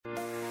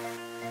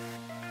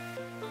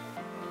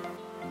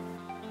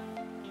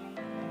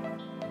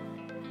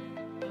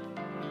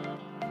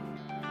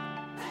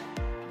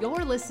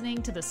You're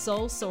listening to the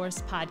Soul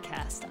Source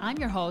podcast. I'm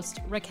your host,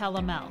 Raquel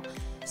Amel.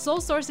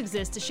 Soul Source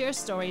exists to share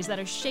stories that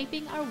are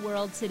shaping our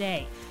world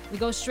today. We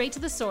go straight to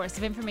the source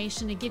of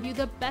information to give you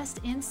the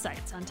best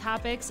insights on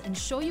topics and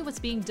show you what's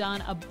being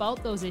done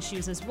about those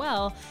issues, as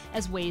well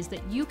as ways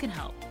that you can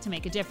help to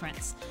make a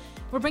difference.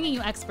 We're bringing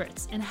you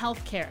experts in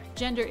healthcare,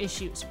 gender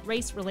issues,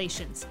 race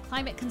relations,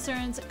 climate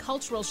concerns,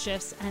 cultural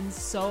shifts, and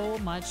so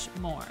much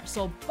more.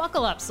 So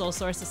buckle up, Soul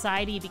Source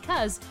Society,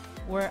 because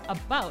we're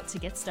about to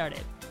get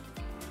started.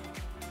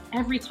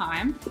 Every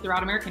time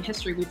throughout American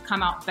history, we've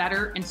come out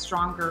better and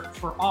stronger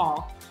for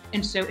all.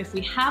 And so if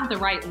we have the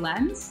right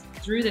lens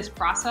through this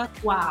process,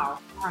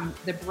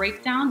 the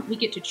breakdown, we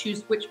get to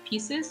choose which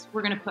pieces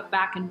we're going to put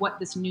back and what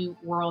this new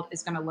world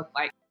is going to look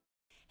like.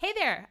 Hey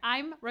there,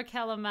 I'm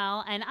Raquel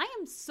Amel, and I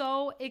am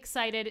so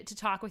excited to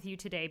talk with you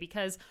today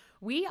because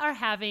we are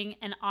having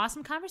an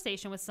awesome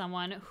conversation with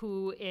someone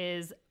who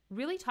is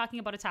really talking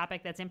about a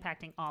topic that's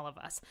impacting all of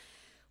us.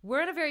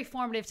 We're in a very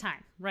formative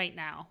time right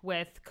now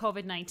with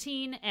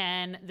COVID-19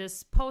 and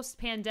this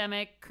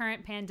post-pandemic,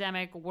 current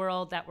pandemic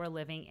world that we're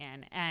living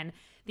in and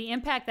the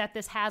impact that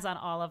this has on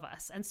all of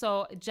us. And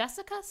so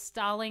Jessica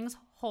Stallings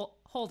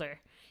Holder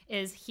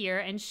is here,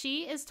 and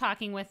she is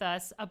talking with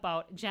us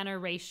about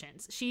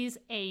generations. She's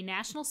a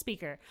national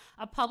speaker,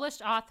 a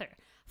published author,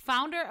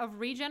 founder of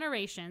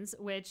Regenerations,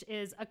 which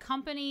is a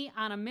company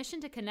on a mission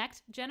to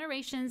connect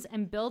generations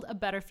and build a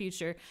better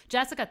future.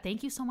 Jessica,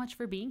 thank you so much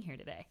for being here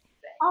today.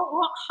 Oh,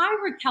 well, hi,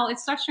 Raquel.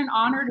 It's such an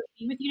honor to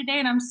be with you today,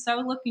 and I'm so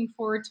looking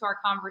forward to our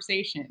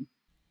conversation.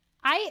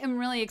 I am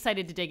really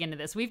excited to dig into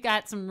this. We've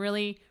got some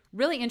really,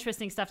 really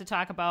interesting stuff to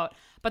talk about.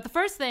 But the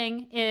first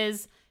thing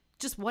is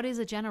just, what is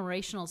a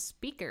generational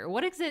speaker?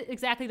 What is it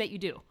exactly that you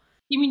do?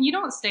 You mean you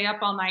don't stay up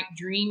all night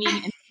dreaming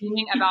and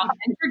dreaming about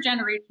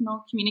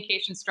intergenerational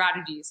communication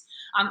strategies?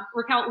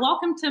 Raquel,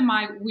 welcome to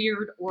my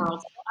weird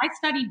world. I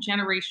study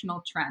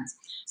generational trends.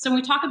 So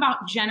when we talk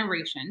about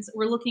generations,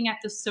 we're looking at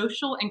the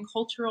social and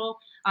cultural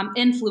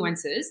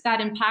influences that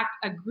impact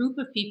a group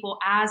of people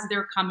as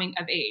they're coming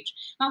of age.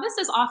 Now, this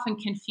is often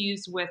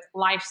confused with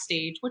life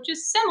stage, which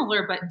is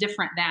similar but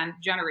different than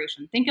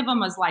generation. Think of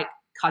them as like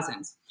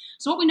cousins.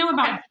 So what we know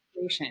about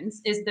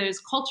generations is those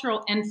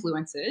cultural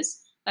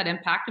influences that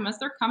impact them as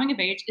they're coming of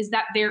age is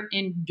that they're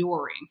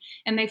enduring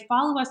and they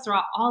follow us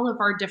throughout all of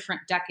our different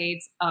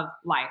decades of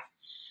life.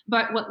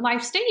 But what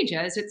life stage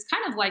is, it's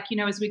kind of like,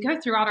 as we go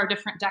throughout our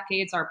different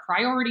decades, our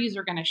priorities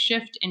are going to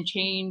shift and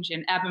change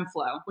and ebb and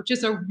flow, which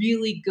is a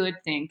really good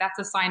thing. That's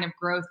a sign of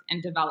growth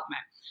and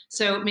development.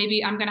 So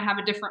maybe I'm going to have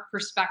a different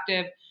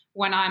perspective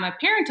when I'm a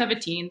parent of a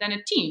teen than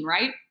a teen,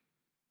 right?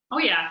 Oh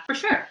yeah, for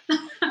sure.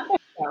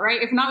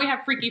 Right? If not, we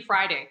have Freaky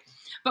Friday.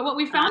 But what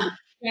we found with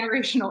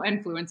generational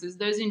influences,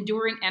 those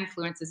enduring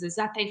influences, is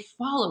that they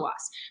follow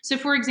us. So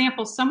for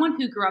example, someone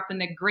who grew up in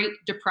the Great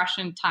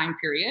Depression time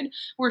period,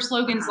 where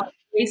slogans like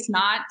waste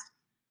not,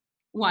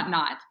 want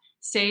not,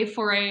 save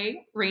for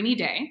a rainy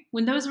day,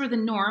 when those were the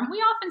norm, we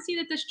often see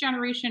that this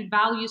generation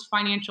values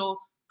financial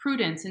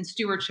prudence and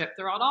stewardship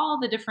throughout all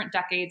the different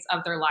decades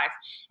of their life.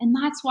 And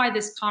that's why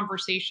this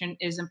conversation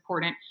is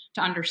important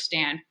to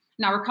understand.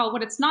 Now, Raquel,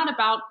 what it's not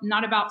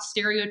about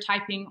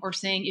stereotyping or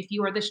saying if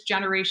you are this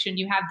generation,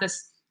 you have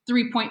this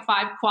 3.5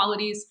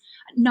 qualities.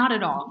 Not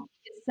at all.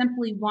 It's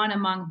simply one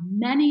among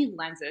many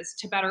lenses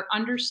to better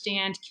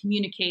understand,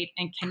 communicate,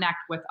 and connect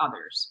with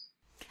others.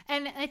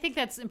 And I think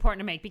that's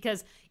important to make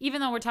because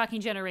even though we're talking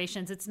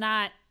generations, it's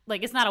not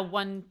a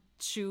one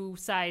shoe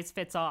size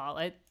fits all.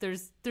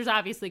 There's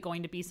obviously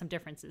going to be some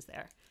differences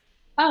there.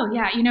 Oh,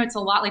 yeah. It's a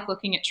lot like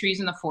looking at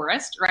trees in the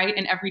forest, right?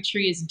 And every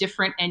tree is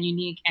different and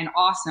unique and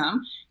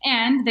awesome.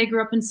 And they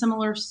grew up in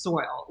similar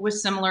soil with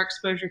similar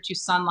exposure to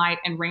sunlight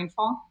and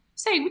rainfall.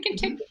 We can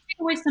take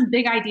away some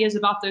big ideas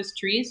about those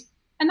trees.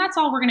 And that's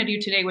all we're going to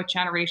do today with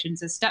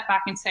generations is step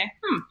back and say,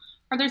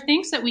 are there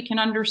things that we can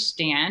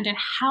understand? And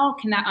how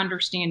can that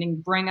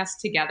understanding bring us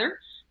together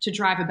to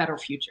drive a better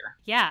future?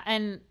 Yeah.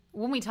 And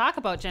when we talk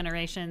about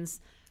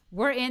generations,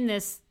 we're in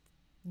this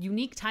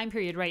unique time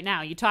period right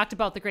now. You talked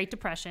about the Great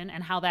Depression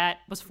and how that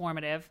was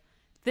formative.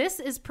 This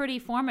is pretty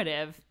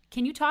formative.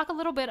 Can you talk a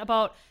little bit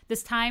about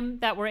this time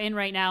that we're in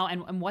right now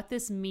and what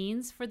this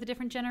means for the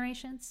different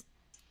generations?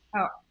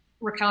 Oh,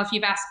 Raquel, if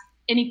you've asked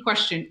any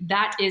question,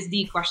 that is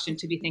the question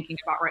to be thinking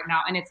about right now.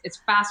 And it's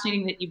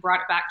fascinating that you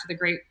brought it back to the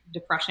Great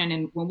Depression.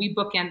 And when we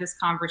bookend this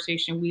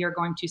conversation, we are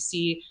going to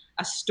see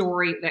a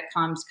story that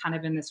comes kind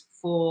of in this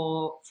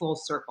full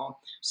circle.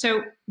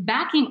 So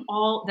backing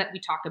all that we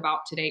talk about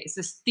today is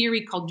this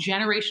theory called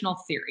generational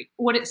theory.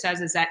 What it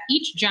says is that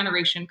each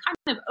generation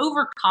kind of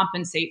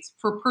overcompensates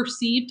for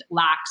perceived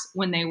lacks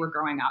when they were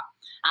growing up.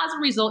 As a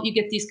result, you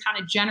get these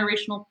kind of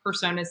generational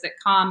personas that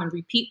come and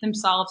repeat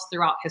themselves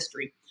throughout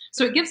history.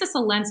 So it gives us a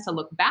lens to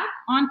look back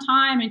on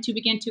time and to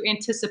begin to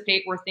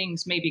anticipate where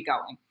things may be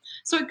going.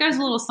 So it goes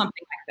a little something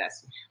like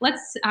this.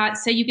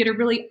 Let's say you get a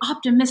really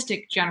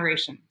optimistic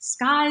generation.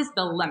 Sky's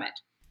the limit.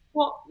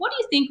 Well, what do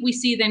you think we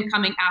see then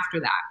coming after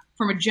that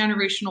from a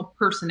generational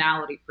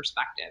personality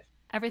perspective?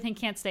 Everything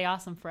can't stay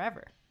awesome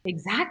forever.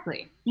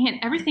 Exactly. Man,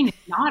 everything is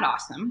not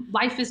awesome.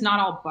 Life is not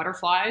all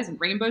butterflies and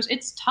rainbows.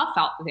 It's tough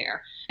out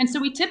there. And so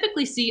we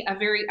typically see a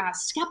very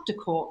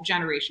skeptical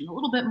generation, a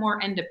little bit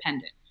more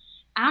independent.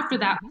 After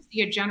that, we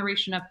see a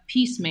generation of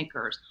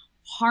peacemakers,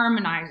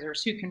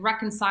 harmonizers who can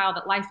reconcile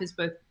that life is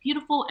both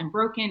beautiful and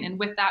broken. And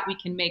with that, we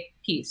can make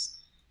peace.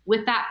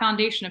 With that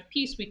foundation of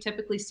peace, we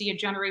typically see a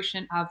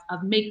generation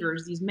of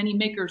makers, these many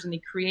makers and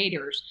the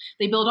creators.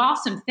 They build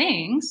awesome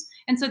things.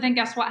 And so then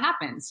guess what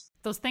happens?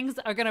 Those things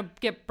are going to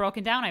get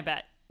broken down, I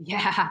bet.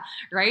 Yeah,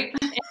 right.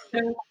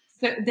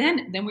 So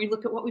then we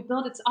look at what we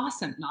build. It's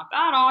awesome, not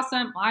that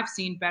awesome. I've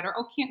seen better.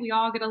 Oh, can't we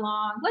all get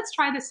along? Let's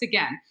try this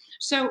again.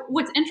 So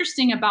what's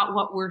interesting about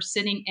what we're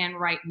sitting in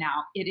right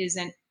now? It is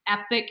an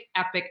epic,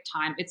 epic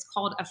time. It's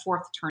called a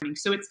fourth turning.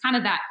 So it's kind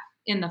of that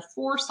in the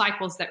four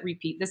cycles that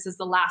repeat. This is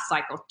the last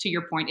cycle. To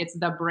your point, it's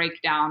the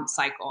breakdown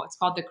cycle. It's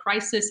called the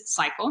crisis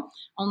cycle.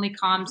 Only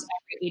comes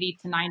every 80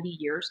 to 90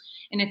 years.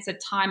 And it's a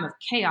time of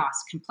chaos,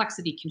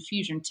 complexity,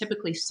 confusion.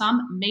 Typically,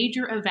 some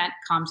major event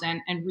comes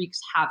in and wreaks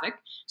havoc.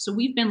 So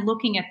we've been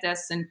looking at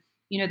this, and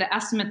the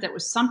estimate that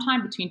was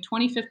sometime between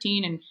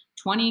 2015 and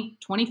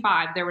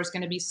 2025, there was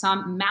going to be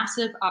some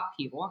massive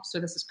upheaval.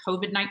 So this is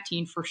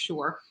COVID-19 for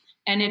sure.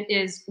 And it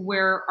is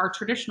where our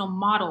traditional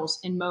models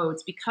and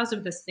modes, because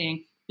of this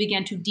thing,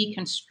 began to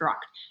deconstruct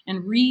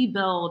and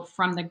rebuild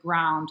from the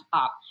ground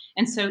up.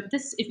 And so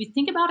this, if you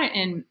think about it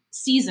in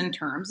season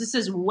terms, this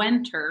is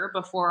winter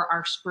before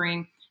our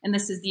spring, and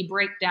this is the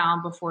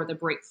breakdown before the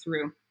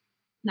breakthrough.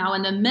 Now,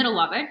 in the middle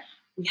of it,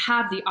 we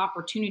have the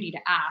opportunity to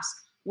ask,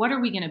 what are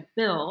we going to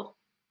build?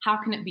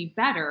 How can it be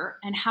better?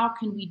 And how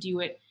can we do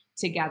it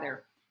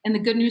together? And the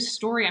good news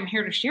story I'm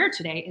here to share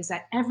today is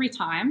that every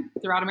time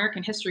throughout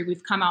American history,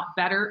 we've come out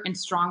better and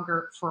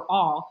stronger for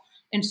all.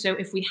 And so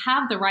if we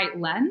have the right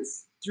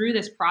lens through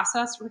this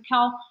process,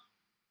 Raquel,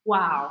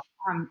 wow,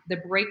 the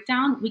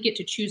breakdown, we get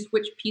to choose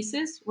which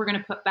pieces we're going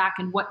to put back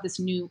and what this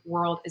new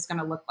world is going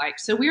to look like.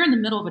 So we're in the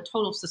middle of a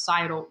total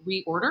societal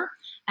reorder,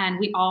 and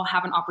we all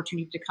have an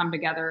opportunity to come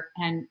together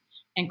and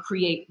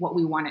create what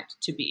we want it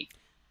to be.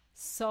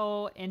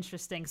 So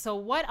interesting. So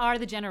what are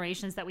the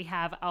generations that we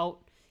have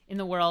out in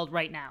the world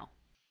right now?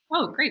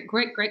 Oh, great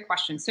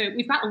question. So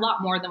we've got a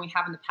lot more than we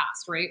have in the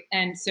past, right?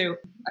 And so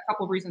a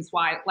couple of reasons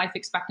why life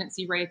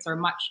expectancy rates are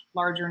much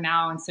larger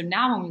now. And so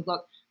now when we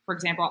look, for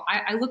example,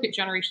 I look at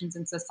generations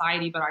in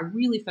society, but I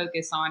really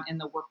focus on in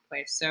the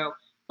workplace. So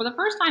for the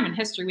first time in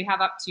history, we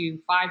have up to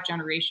 5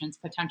 generations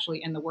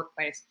potentially in the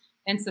workplace.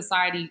 In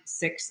society,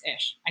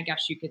 6-ish, I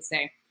guess you could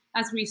say.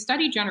 As we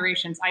study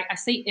generations, I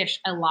say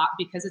ish a lot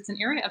because it's an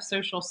area of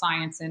social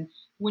science. And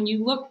when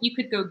you look, you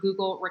could go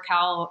Google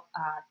Raquel,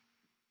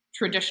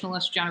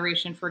 traditionalist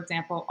generation, for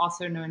example,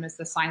 also known as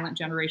the silent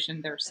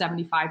generation. They're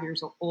 75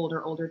 years old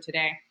or older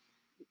today.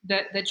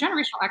 The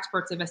generational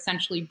experts have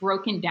essentially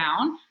broken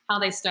down how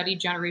they study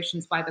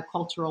generations by the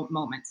cultural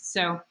moments.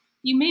 So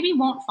you maybe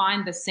won't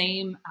find the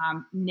same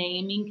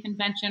naming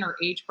convention or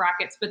age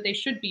brackets, but they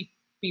should be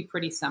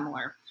pretty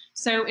similar.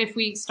 So if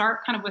we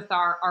start kind of with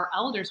our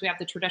elders, we have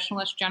the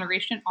traditionalist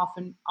generation,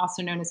 often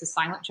also known as the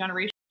silent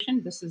generation.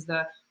 This is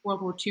the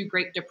World War II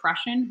Great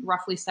Depression,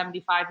 roughly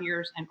 75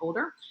 years and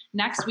older.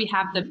 Next, we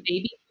have the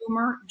baby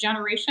boomer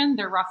generation.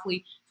 They're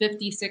roughly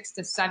 56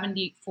 to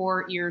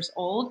 74 years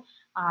old.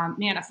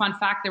 Man, a fun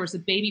fact, there was a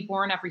baby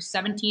born every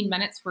 17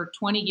 minutes for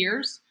 20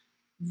 years.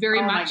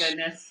 Very much. Oh my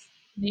goodness.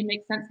 They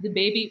make sense. The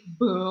baby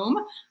boom.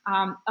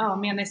 Oh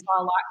man, they saw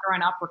a lot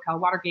growing up. Raquel,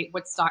 Watergate,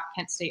 Woodstock,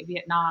 Kent State,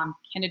 Vietnam,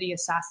 Kennedy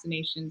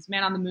assassinations,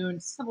 Man on the Moon,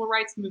 civil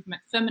rights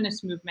movement,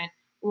 feminist movement,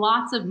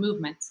 lots of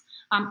movements.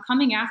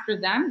 Coming after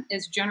them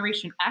is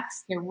Generation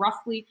X. They're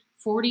roughly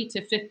 40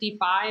 to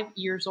 55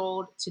 years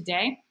old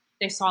today.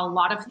 They saw a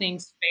lot of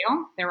things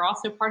fail. They're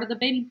also part of the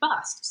baby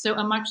bust, so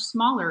a much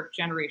smaller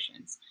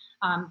generations.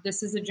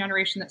 This is a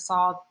generation that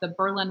saw the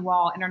Berlin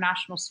Wall,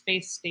 International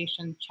Space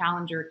Station,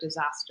 Challenger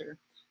disaster.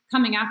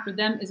 Coming after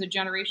them is a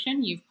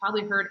generation you've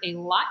probably heard a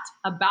lot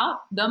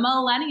about, the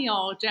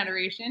millennial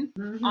generation,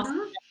 also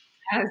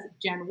as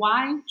Gen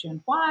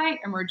Y,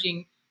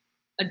 emerging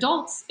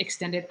adults,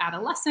 extended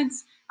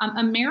adolescence,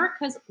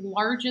 America's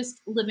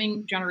largest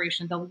living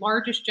generation, the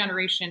largest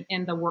generation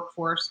in the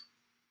workforce,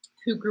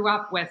 who grew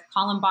up with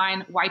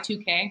Columbine,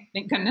 Y2K,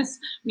 thank goodness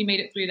we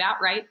made it through that,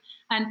 right?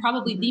 And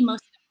probably the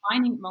most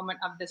defining moment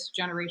of this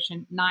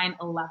generation,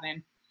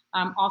 9/11.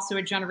 Also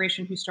a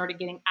generation who started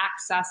getting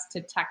access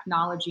to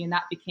technology, and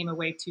that became a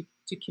way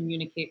to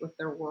communicate with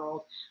their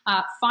world.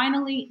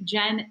 Finally,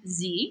 Gen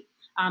Z.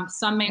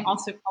 Some may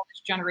also call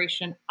this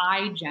generation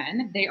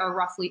iGen. They are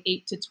roughly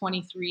 8 to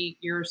 23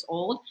 years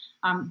old.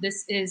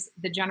 This is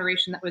the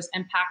generation that was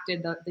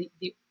impacted,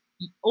 the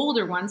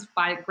older ones,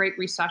 by Great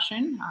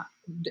Recession,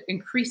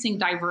 increasing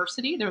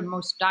diversity. They're the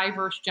most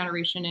diverse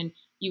generation in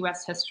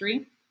US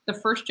history. The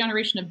first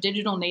generation of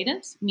digital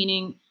natives,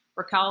 meaning,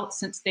 Raquel,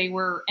 since they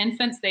were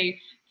infants, they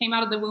came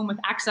out of the womb with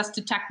access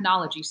to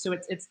technology. So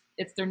it's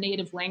their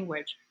native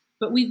language.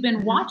 But we've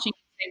been watching,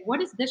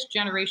 what is this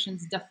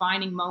generation's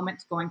defining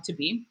moment going to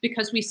be?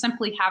 Because we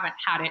simply haven't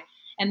had it.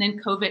 And then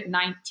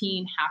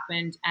COVID-19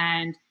 happened,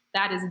 and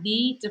That is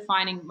the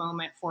defining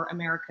moment for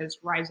America's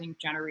rising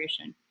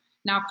generation.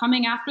 Now,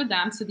 coming after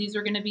them, so these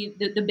are going to be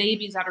the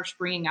babies that are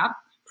springing up.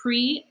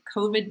 Pre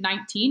COVID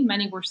 19,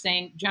 many were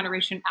saying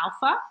Generation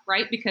Alpha,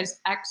 right? Because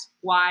X,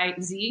 Y,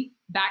 Z,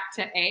 back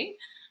to A.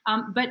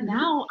 But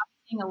now I'm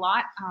seeing a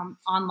lot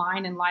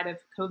online in light of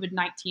COVID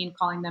 19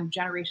 calling them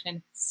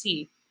Generation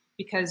C,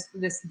 because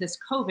this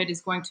COVID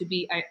is going to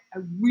be a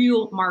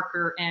real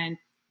marker. And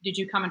did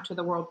you come into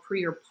the world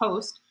pre or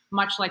post,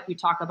 much like we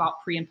talk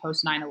about pre and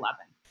post 9/11.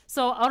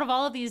 So, out of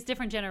all of these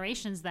different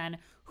generations, then,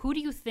 who do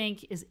you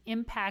think is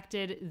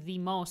impacted the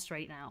most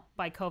right now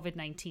by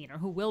COVID-19, or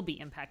who will be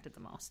impacted the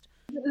most?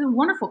 It's a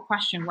wonderful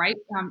question, right?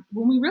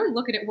 When we really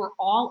look at it, we're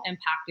all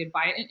impacted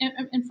by it.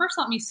 And first,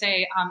 let me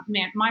say,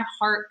 man, my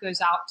heart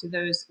goes out to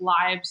those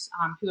lives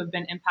who have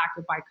been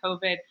impacted by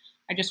COVID.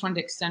 I just wanted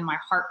to extend my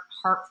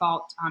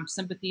heartfelt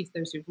sympathy to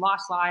those who've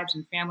lost lives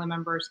and family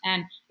members,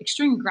 and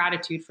extreme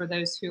gratitude for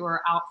those who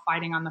are out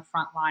fighting on the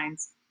front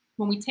lines.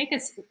 When we take a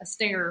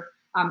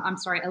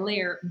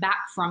layer back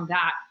from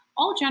that,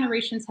 all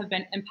generations have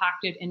been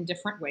impacted in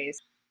different ways.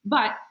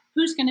 But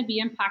who's going to be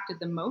impacted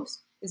the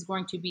most is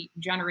going to be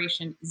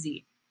Generation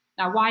Z.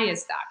 Now, why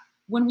is that?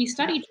 When we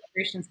study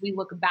generations, we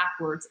look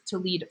backwards to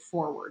lead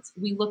forwards.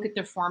 We look at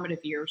their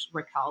formative years,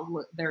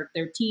 Raquel, their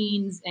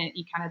teens and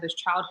kind of those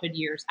childhood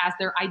years as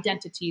their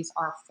identities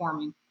are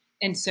forming.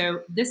 And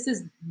so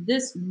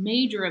this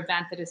major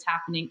event that is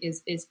happening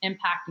is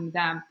impacting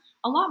them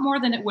a lot more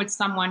than it would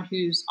someone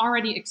who's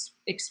already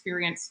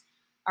experienced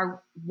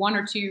one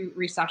or two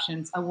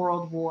recessions, a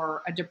world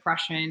war, a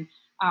depression.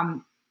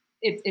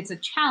 It's a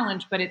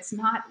challenge, but it's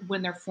not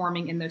when they're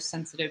forming in those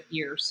sensitive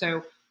years.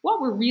 So what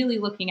we're really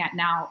looking at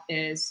now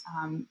is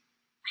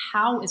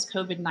how is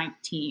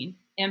COVID-19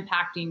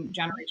 impacting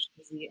Generation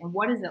Z, and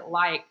what is it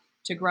like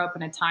to grow up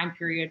in a time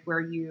period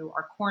where you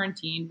are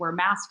quarantined, where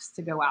masks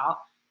to go out,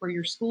 where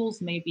your schools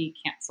may be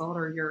canceled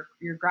or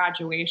your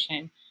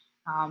graduation,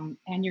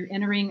 and you're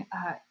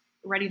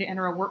ready to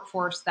enter a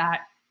workforce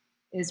that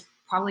is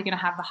probably going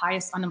to have the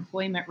highest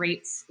unemployment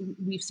rates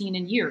we've seen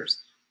in years.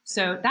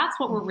 So that's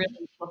what we're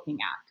really looking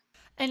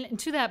at. And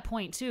to that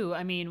point, too,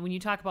 I mean, when you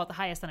talk about the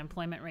highest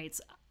unemployment rates,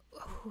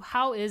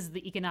 how is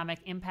the economic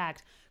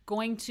impact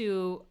going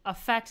to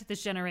affect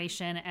this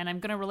generation? And I'm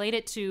going to relate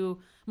it to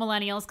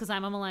millennials because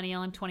I'm a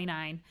millennial. I'm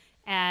 29.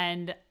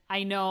 And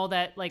I know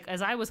that, like,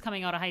 as I was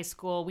coming out of high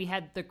school, we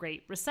had the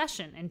Great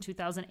Recession in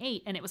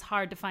 2008, and it was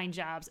hard to find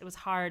jobs. It was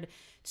hard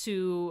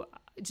to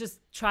just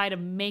try to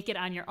make it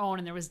on your own,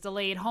 and there was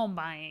delayed home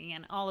buying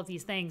and all of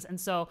these things. And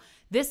so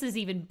this is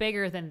even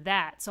bigger than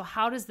that. So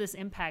how does this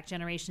impact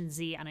Generation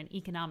Z on an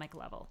economic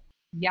level?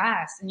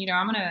 Yes. And,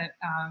 I'm going to,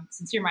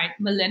 since you're my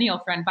millennial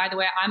friend, by the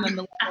way, I'm a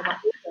millennial.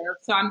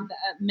 So I'm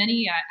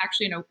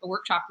actually in a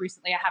workshop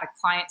recently, I had a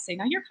client say,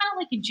 now you're kind of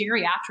like a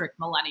geriatric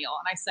millennial.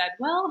 And I said,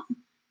 well,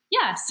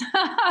 yes.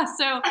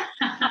 So,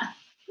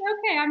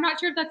 okay, I'm not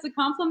sure if that's a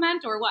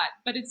compliment or what,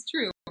 but it's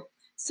true.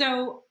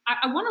 So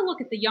I want to look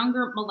at the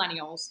younger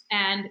millennials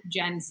and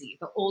Gen Z,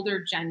 the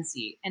older Gen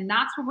Z. And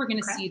that's where we're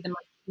going to see the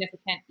most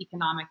significant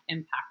economic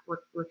impact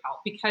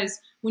because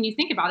when you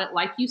think about it,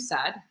 like you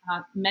said,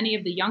 many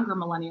of the younger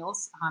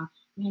millennials,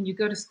 you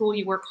go to school,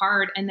 you work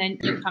hard, and then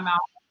you come out.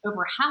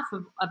 Over half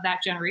of that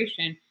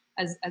generation,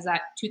 as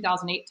that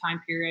 2008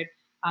 time period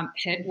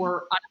hit,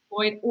 were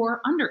unemployed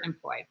or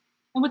underemployed.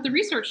 And what the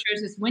research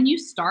shows is when you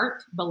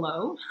start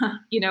below,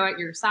 at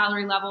your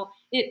salary level,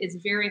 it is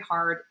very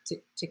hard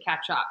to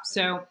catch up.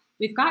 So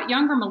we've got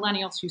younger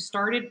millennials who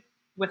started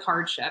with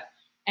hardship,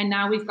 and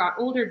now we've got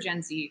older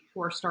Gen Z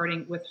who are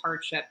starting with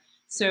hardship.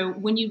 So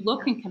when you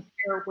look and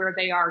compare where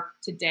they are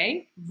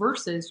today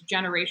versus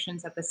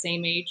generations at the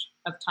same age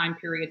of time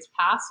periods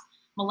past,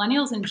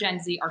 millennials and Gen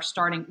Z are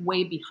starting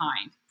way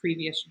behind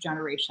previous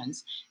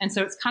generations. And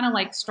so it's kind of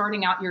like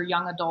starting out your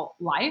young adult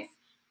life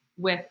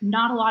with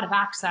not a lot of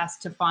access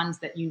to funds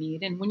that you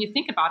need. And when you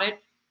think about it,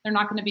 they're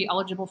not going to be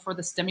eligible for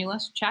the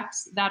stimulus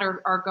checks that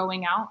are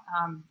going out,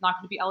 not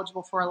going to be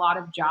eligible for a lot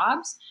of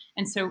jobs.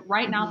 And so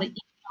right now, the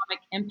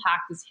economic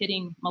impact is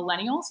hitting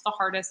millennials the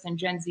hardest, and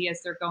Gen Z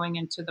as they're going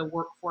into the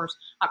workforce,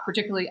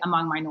 particularly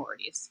among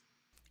minorities.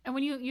 And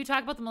when you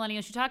talk about the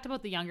millennials, you talked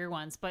about the younger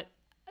ones, but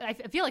I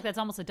feel like that's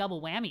almost a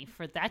double whammy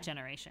for that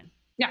generation.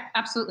 Yeah,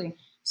 absolutely.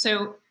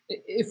 So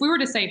if we were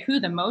to say who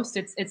the most,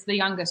 it's the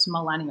youngest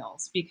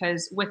millennials,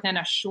 because within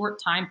a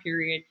short time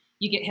period,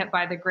 you get hit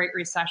by the Great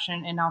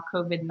Recession and now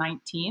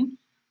COVID-19.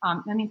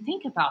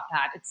 Think about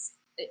that. It's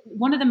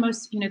one of the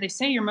most, they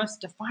say your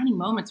most defining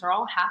moments are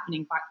all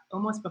happening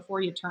almost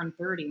before you turn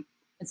 30.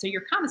 And so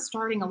you're kind of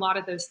starting a lot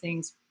of those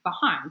things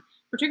behind,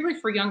 particularly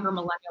for younger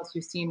millennials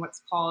who've seen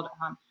what's called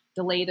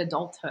delayed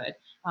adulthood.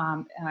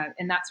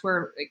 And that's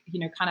where,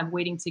 kind of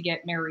waiting to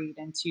get married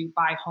and to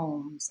buy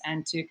homes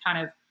and to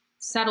kind of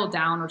settle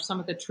down, or some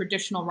of the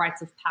traditional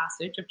rites of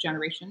passage of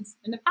generations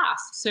in the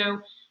past. So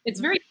it's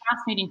very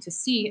fascinating to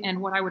see. And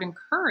what I would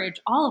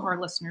encourage all of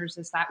our listeners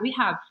is that we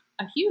have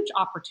a huge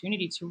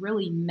opportunity to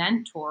really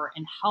mentor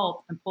and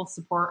help and pull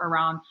support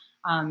around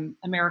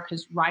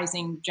America's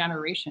rising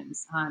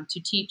generations, to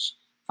teach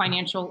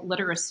financial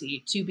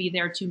literacy, to be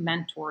there to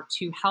mentor,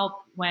 to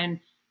help when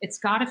it's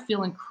got to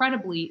feel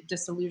incredibly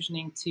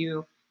disillusioning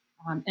to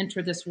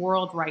enter this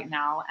world right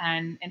now.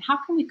 And how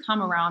can we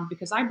come around?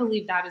 Because I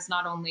believe that is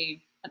not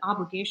only an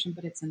obligation,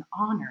 but it's an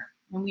honor.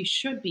 And we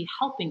should be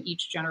helping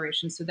each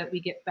generation so that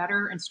we get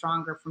better and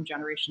stronger from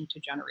generation to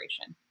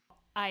generation.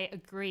 I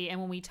agree.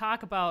 And when we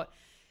talk about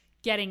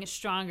getting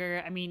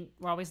stronger, I mean,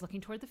 we're always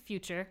looking toward the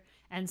future.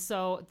 And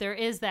so there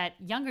is that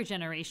younger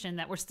generation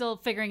that we're still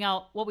figuring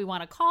out what we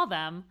want to call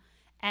them.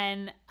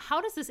 And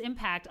how does this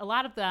impact? A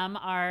lot of them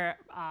are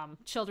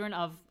children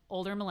of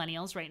older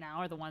millennials right now,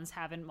 are the ones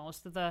having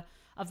most of the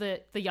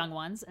young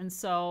ones. And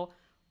so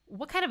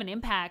what kind of an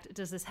impact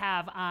does this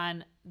have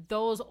on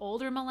those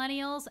older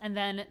millennials and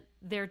then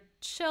their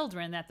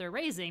children that they're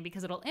raising?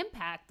 Because it'll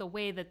impact the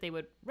way that they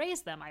would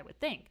raise them, I would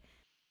think.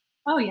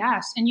 Oh,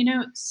 yes. And,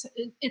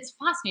 it's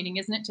fascinating,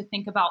 isn't it, to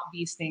think about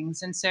these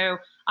things. And so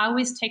I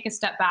always take a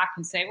step back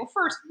and say, well,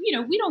 first, we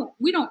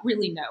don't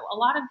really know. A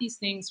lot of these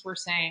things we're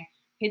saying,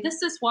 okay,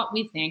 this is what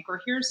we think,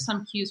 or here's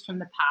some cues from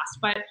the past.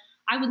 But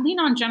I would lean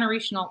on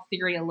generational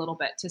theory a little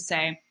bit to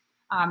say,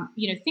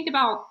 think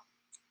about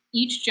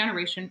each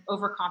generation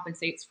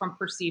overcompensates from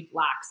perceived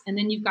lacks. And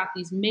then you've got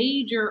these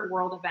major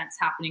world events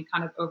happening,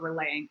 kind of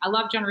overlaying. I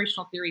love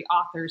generational theory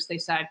authors. They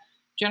said,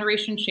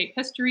 generations shape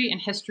history and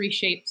history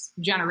shapes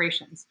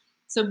generations.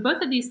 So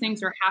both of these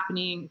things are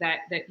happening that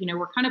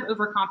we're kind of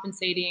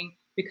overcompensating,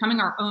 becoming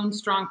our own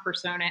strong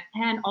persona,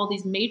 and all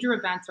these major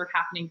events are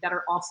happening that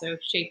are also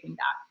shaping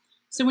that.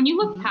 So when you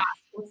look past,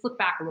 let's look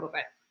back a little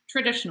bit.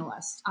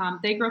 Traditionalists,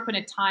 they grew up in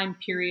a time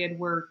period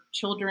where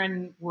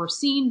children were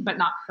seen but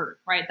not heard,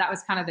 right? That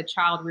was kind of the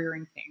child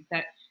rearing thing,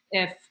 that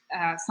if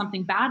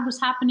something bad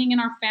was happening in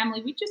our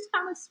family, we just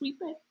kind of sweep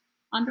it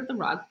under the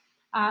rug.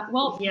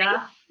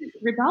 They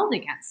rebelled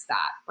against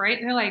that, right?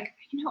 They're like,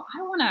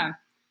 I want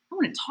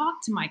to talk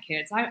to my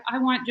kids. I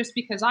want, just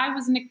because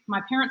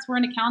my parents were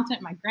an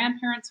accountant, my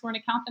grandparents were an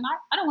accountant,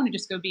 I don't want to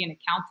just go be an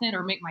accountant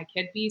or make my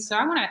kid be. So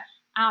I want to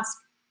ask,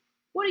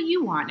 what do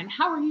you want? And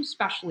how are you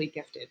specially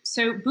gifted?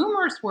 So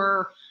boomers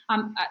were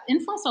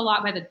influenced a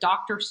lot by the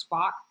Dr.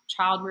 Spock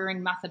child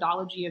rearing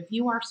methodology of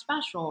you are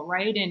special,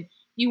 right? And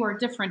you are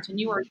different and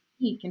you are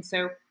unique. And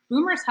so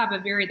boomers have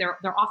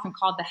they're often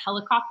called the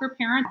helicopter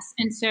parents.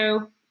 And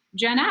so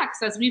Gen X,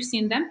 as we've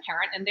seen them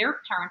parent, and they're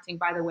parenting,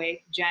 by the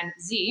way, Gen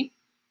Z,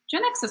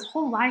 Gen X's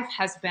whole life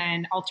has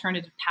been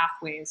alternative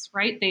pathways,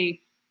 right?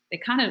 They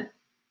kind of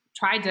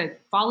tried to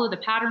follow the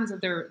patterns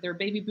of their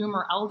baby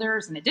boomer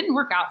elders, and it didn't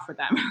work out for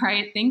them,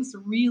 right? Things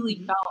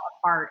really fell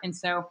apart. And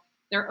so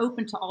they're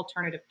open to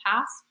alternative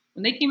paths.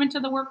 When they came into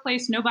the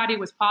workplace, nobody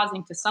was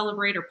pausing to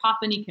celebrate or pop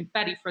any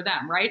confetti for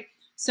them, right?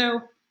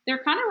 So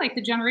they're kind of like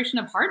the generation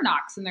of hard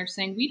knocks, and they're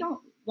saying, we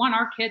don't want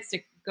our kids to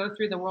go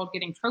through the world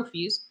getting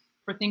trophies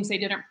for things they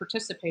didn't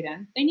participate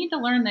in. They need to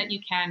learn that you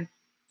can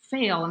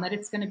fail and that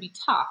it's going to be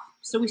tough.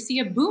 So we see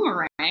a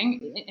boomerang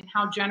in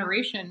how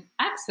Generation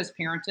X has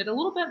parented, a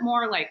little bit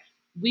more like,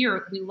 we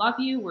love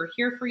you, we're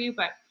here for you,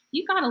 but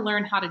you got to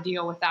learn how to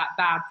deal with that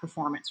bad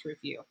performance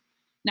review.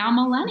 Now,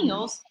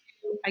 millennials,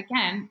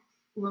 again,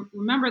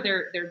 remember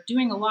they're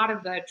doing a lot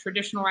of the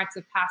traditional rites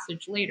of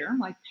passage later,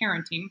 like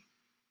parenting.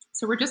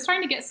 So we're just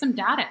trying to get some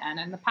data in.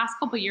 And the past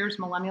couple of years,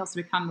 millennials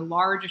have become the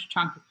largest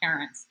chunk of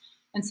parents.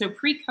 And so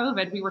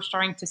pre-COVID, we were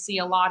starting to see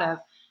a lot of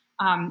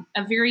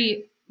a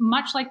very,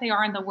 much like they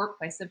are in the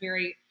workplace, a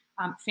very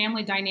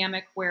family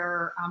dynamic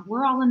where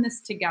we're all in this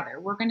together.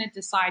 We're going to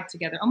decide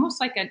together, almost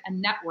like a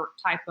network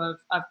type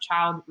of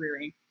child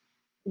rearing.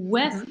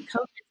 With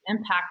COVID's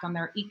impact on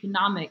their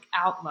economic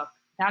outlook,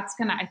 that's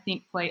going to, I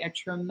think, play a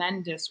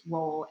tremendous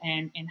role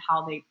in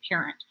how they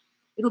parent.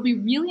 It'll be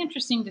really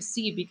interesting to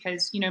see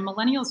because,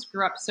 millennials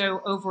grew up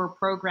so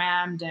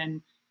over-programmed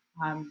and,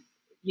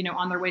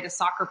 on their way to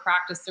soccer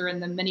practice, they're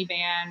in the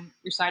minivan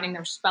reciting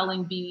their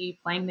spelling bee,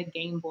 playing the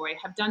Game Boy,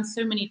 have done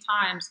so many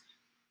times.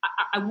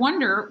 I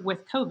wonder with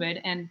COVID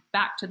and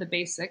back to the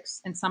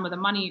basics and some of the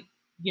money,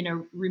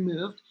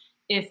 removed,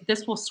 if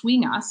this will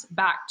swing us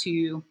back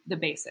to the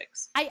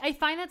basics. I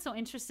find that so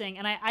interesting.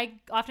 And I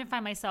often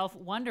find myself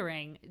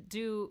wondering,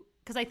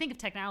 because I think of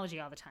technology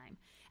all the time.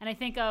 And I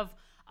think of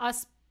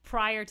us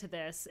prior to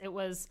this, it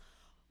was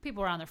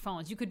people were on their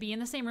phones. You could be in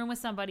the same room with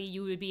somebody,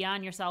 you would be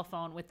on your cell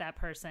phone with that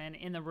person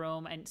in the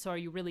room. And so are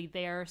you really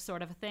there,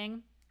 sort of a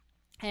thing?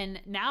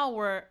 And now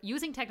we're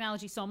using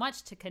technology so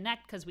much to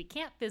connect because we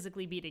can't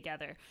physically be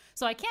together.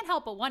 So I can't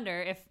help but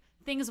wonder if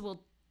things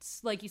will,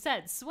 like you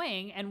said,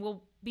 swing and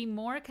we'll be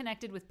more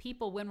connected with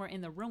people when we're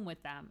in the room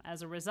with them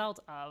as a result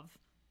of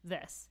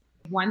this.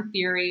 One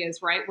theory is,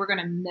 right, we're going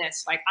to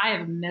miss, I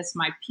have missed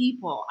my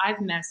people.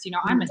 I've missed,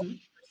 I miss,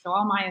 so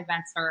all my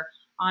events are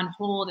on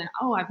hold and,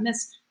 I've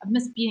missed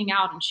being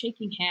out and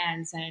shaking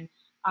hands. And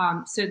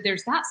so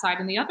there's that side.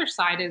 And the other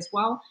side is,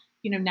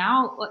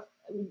 now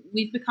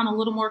we've become a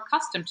little more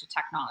accustomed to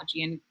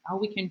technology and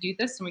we can do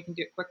this and we can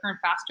do it quicker and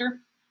faster.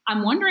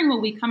 I'm wondering,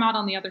 will we come out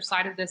on the other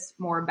side of this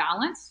more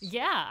balanced?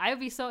 Yeah, I would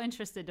be so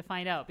interested to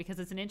find out because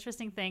it's an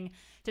interesting thing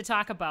to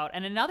talk about.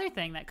 And another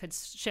thing that could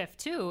shift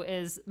too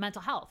is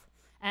mental health.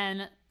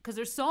 And because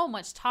there's so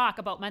much talk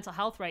about mental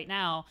health right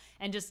now,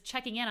 and just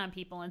checking in on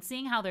people and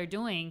seeing how they're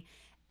doing.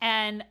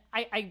 And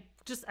I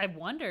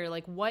wonder,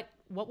 like, what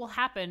will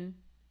happen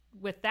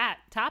with that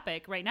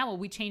topic right now? Will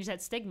we change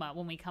that stigma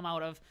when we come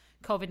out of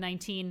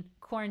COVID-19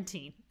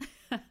 quarantine?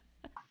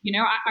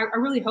 I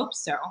really hope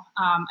so.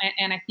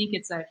 And I think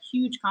it's a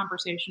huge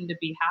conversation to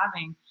be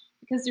having,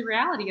 because the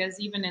reality is,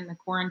 even in the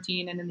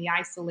quarantine and in the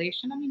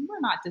isolation, I mean,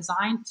 we're not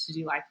designed to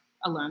do life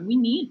alone. We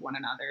need one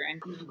another,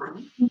 and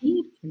we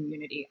need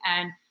community.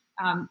 And,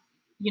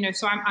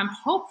 so I'm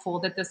hopeful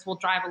that this will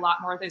drive a lot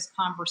more of those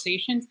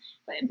conversations,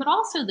 but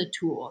also the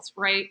tools,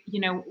 right?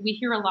 We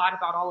hear a lot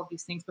about all of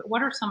these things, but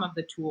what are some of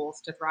the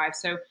tools to thrive?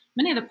 So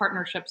many of the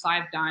partnerships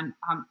I've done,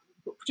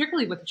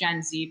 particularly with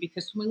Gen Z,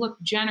 because when we look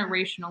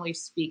generationally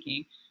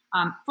speaking,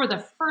 for the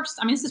first,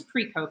 I mean, this is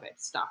pre-COVID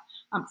stuff.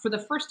 For the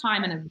first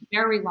time in a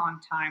very long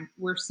time,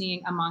 we're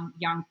seeing among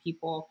young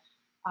people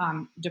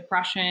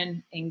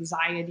depression,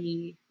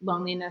 anxiety,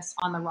 loneliness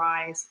on the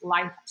rise,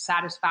 life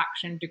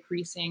satisfaction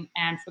decreasing,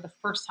 and for the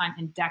first time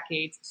in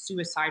decades,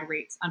 suicide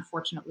rates,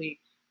 unfortunately,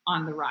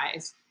 on the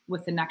rise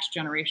with the next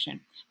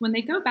generation. When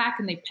they go back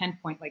and they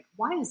pinpoint, like,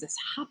 why is this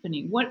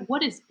happening?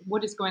 What is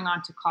going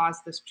on to cause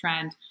this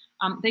trend?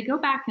 They go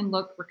back and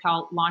look,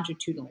 Raquel,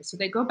 longitudinally. So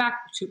they go back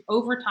to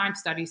overtime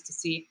studies to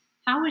see,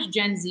 how is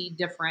Gen Z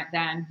different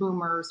than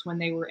boomers when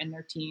they were in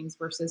their teens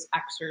versus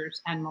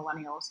Xers and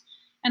millennials?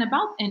 And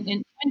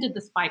when did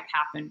the spike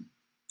happen?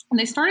 And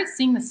they started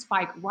seeing the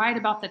spike right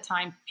about the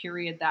time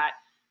period that,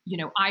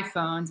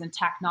 iPhones and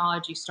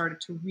technology started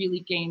to really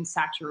gain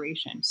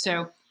saturation.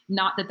 So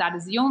not that that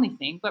is the only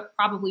thing, but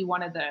probably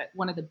one of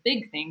the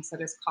big things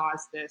that has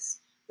caused this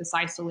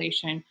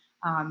isolation.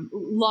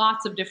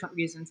 Lots of different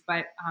reasons,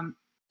 but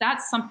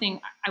that's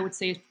something I would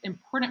say is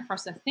important for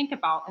us to think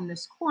about in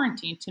this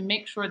quarantine, to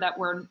make sure that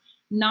we're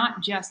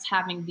not just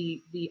having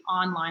the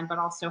online, but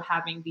also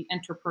having the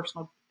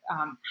interpersonal,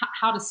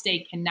 how to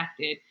stay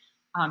connected,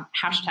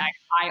 hashtag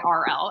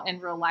IRL, in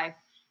real life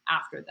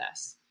after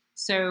this.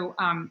 So,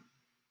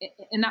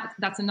 and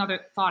that's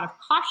another thought of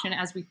caution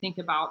as we think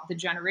about the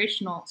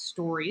generational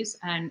stories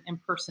and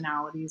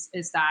personalities,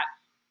 is that,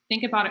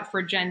 think about it,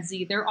 for Gen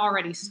Z, they're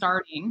already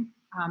starting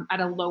at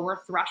a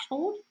lower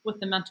threshold with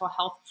the mental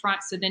health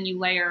front. So then you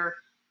layer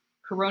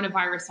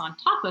coronavirus on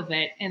top of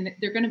it, and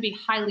they're going to be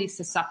highly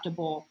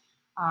susceptible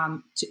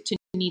to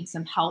need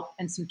some help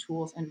and some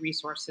tools and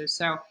resources.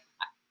 So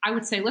I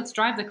would say, let's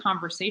drive the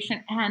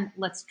conversation, and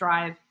let's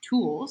drive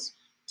tools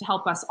to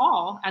help us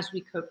all as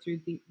we cope through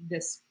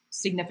this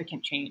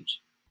significant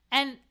change.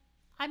 And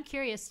I'm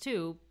curious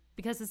too,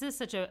 because this is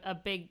such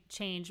a big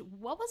change.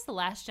 What was the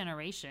last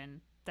generation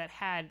that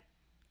had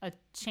a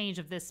change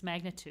of this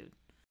magnitude?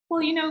 Well,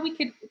 we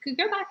could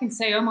go back and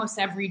say almost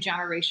every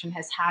generation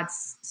has had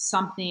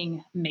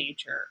something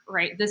major,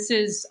 right? This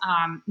is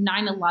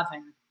 9/11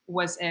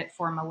 was it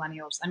for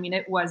millennials. I mean,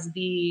 it was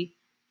the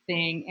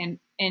thing.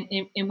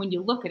 And when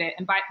you look at it,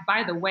 and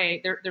by the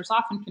way, there's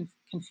often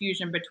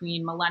confusion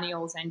between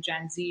millennials and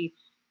Gen Z.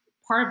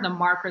 Part of the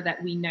marker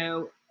that we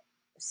know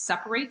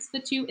separates the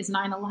two is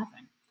 9/11,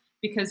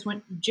 because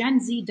when Gen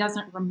Z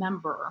doesn't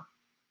remember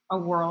a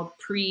world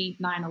pre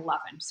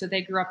 9/11. So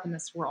they grew up in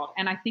this world.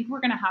 And I think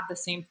we're going to have the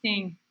same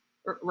thing,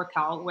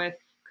 Raquel, with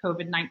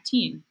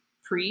COVID-19,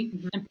 pre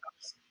and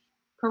post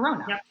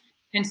Corona. Yep.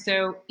 And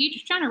so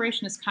each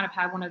generation has kind of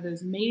had one of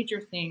those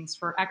major things.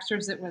 For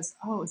Xers, it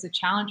was a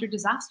challenge or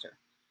disaster.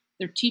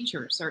 Their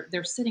teachers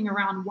they're sitting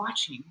around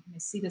watching, and they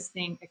see this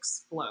thing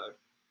explode.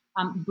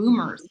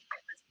 Boomers,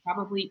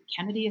 probably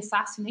Kennedy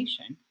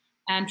assassination.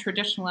 And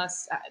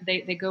traditionalists,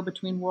 they go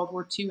between World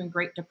War II and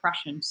Great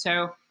Depression.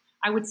 So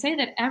I would say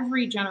that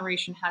every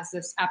generation has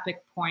this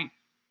epic point.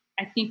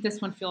 I think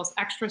this one feels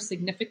extra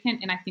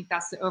significant, and I think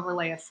that's the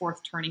overlay of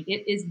fourth turning.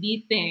 It is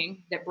the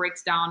thing that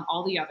breaks down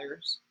all the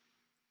others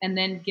and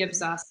then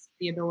gives us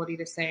the ability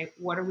to say,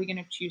 what are we going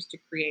to choose to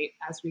create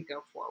as we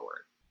go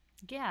forward?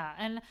 Yeah,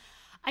 and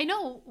I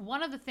know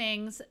one of the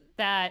things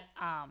that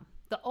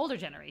the older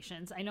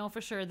generations, I know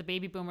for sure the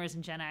baby boomers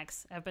and Gen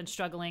X have been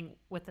struggling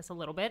with this a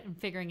little bit and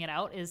figuring it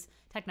out, is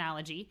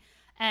technology.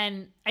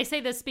 And I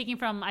say this speaking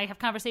from, I have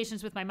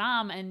conversations with my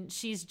mom, and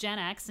she's Gen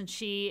X, and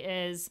she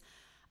is,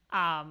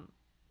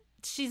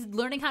 she's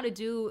learning how to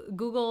do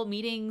Google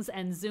meetings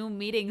and Zoom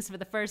meetings for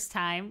the first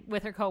time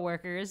with her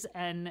coworkers.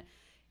 And,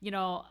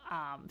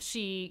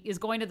 she is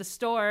going to the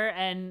store,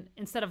 and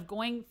instead of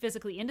going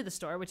physically into the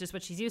store, which is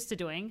what she's used to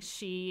doing,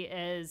 she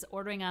is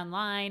ordering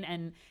online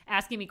and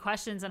asking me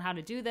questions on how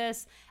to do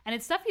this. And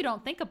it's stuff you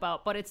don't think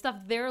about, but it's stuff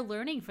they're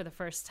learning for the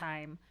first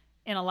time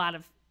in a lot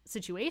of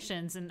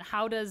situations. And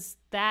how does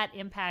this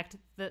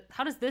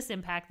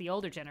impact the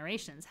older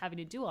generations having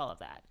to do all of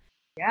that?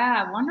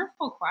 Yeah,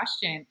 wonderful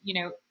question.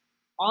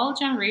 All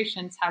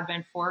generations have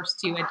been forced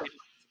to adapt,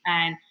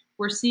 and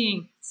we're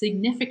seeing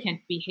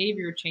significant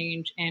behavior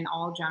change in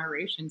all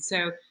generations.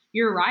 So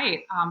you're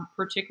right,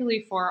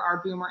 particularly for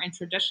our boomer and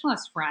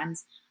traditionalist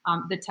friends,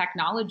 the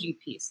technology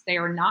piece. They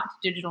are not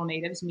digital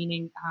natives,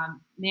 meaning,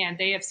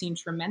 they have seen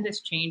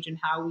tremendous change in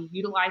how we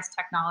utilize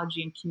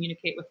technology and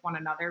communicate with one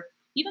another.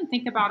 Even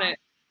think about it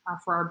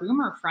for our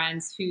boomer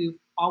friends who've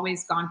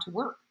always gone to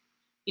work,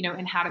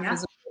 and had a Yeah.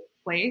 physical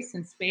place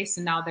and space,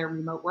 and now they're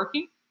remote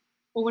working.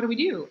 Well, what do we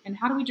do? And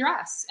how do we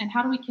dress? And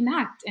how do we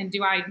connect? And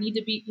do I need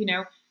to be,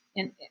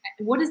 and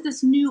what is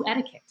this new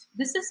etiquette?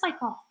 This is like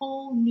a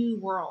whole new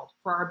world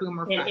for our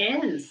boomer It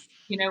friends, is.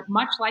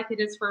 much like it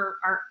is for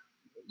our,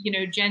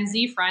 Gen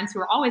Z friends who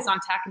are always on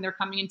tech and they're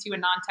coming into a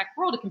non-tech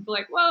world. It can feel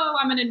like, whoa,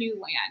 I'm in a new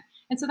land.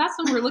 And so that's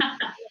when we're looking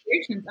at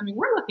generations. I mean,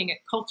 we're looking at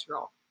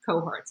cultural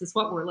cohorts is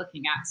what we're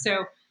looking at.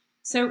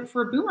 So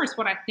for boomers,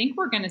 what I think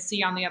we're going to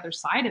see on the other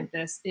side of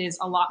this is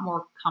a lot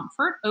more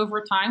comfort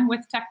over time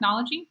with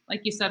technology.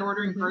 Like you said,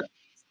 ordering groceries,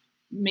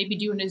 maybe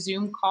doing a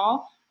Zoom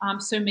call.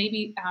 So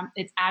maybe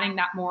it's adding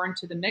that more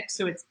into the mix.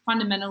 So it's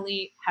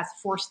fundamentally has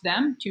forced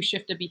them to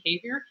shift a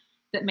behavior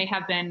that may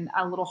have been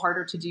a little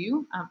harder to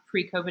do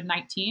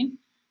pre-COVID-19.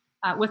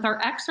 With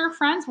our XR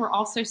friends, we're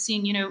also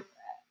seeing,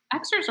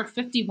 XRs are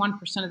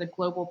 51% of the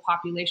global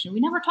population. We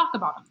never talk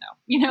about them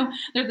though.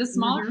 They're the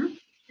smaller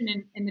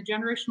in the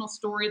generational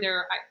story.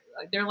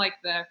 They're like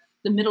the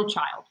middle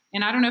child.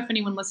 And I don't know if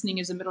anyone listening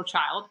is a middle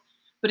child,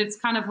 but it's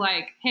kind of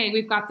like, hey,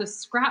 we've got this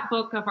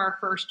scrapbook of our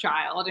first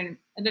child, and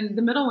then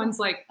the middle one's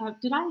like,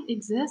 did I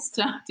exist?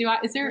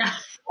 Is there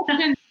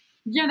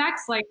Gen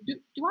X, like, do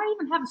I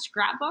even have a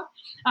scrapbook?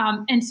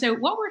 And so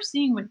what we're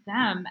seeing with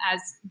them, as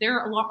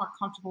they're a lot more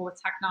comfortable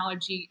with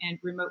technology and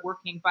remote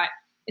working, but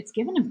it's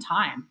given them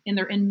time in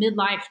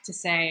midlife to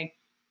say,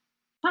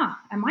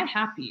 am I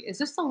happy? Is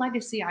this the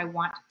legacy I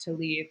want to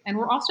leave? And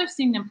we're also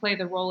seeing them play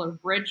the role of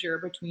bridger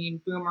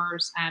between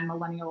boomers and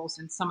millennials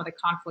and some of the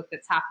conflict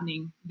that's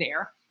happening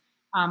there.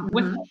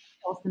 With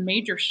millennials, the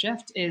major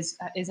shift is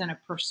in a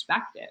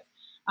perspective.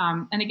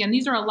 And again,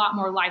 these are a lot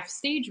more life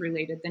stage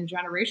related than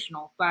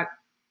generational. But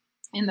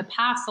in the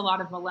past, a lot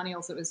of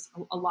millennials, it was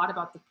a lot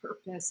about the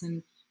purpose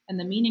and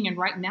the meaning. And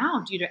right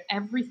now, due to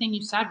everything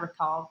you said,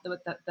 Raquel, with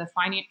the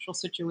financial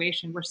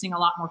situation, we're seeing a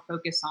lot more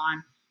focus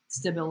on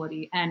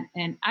stability. And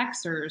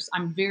Xers,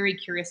 I'm very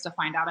curious to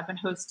find out. At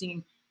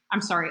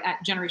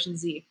Generation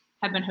Z,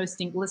 have been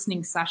hosting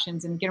listening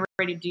sessions and getting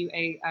ready to do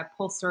a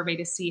pulse survey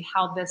to see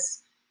how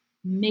this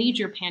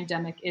major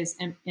pandemic is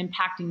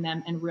impacting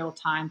them in real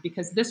time,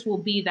 because this will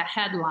be the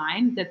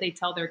headline that they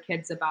tell their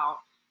kids about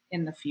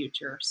in the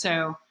future.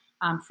 So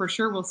for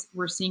sure,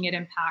 we're seeing it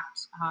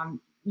impact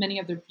many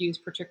of their views,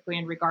 particularly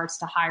in regards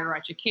to higher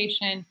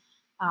education.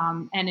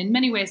 And in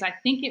many ways, I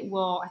think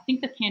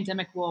the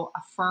pandemic will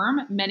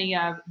affirm many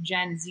of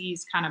Gen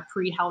Z's kind of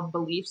pre-held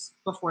beliefs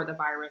before the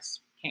virus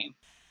came.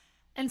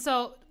 And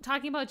so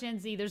talking about Gen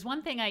Z, there's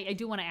one thing I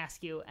do want to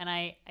ask you, and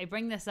I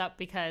bring this up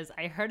because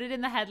I heard it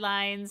in the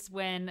headlines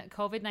when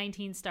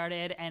COVID-19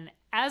 started, and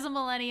as a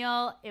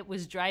millennial, it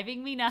was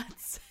driving me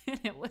nuts. And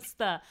it was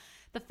the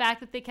fact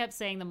that they kept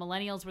saying the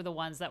millennials were the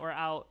ones that were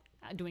out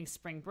doing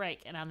spring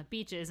break and on the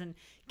beaches. And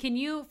can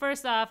you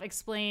first off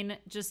explain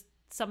just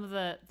some of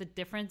the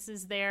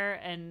differences there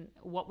and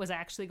what was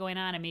actually going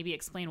on, and maybe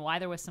explain why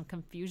there was some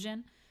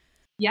confusion?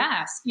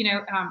 Yes,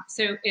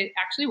 so it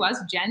actually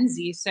was Gen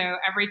Z. So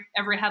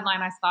every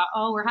headline I thought,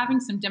 oh, we're having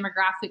some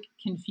demographic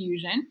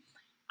confusion,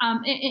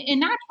 and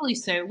naturally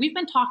so. We've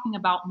been talking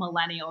about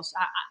millennials.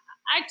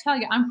 I tell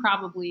you, I'm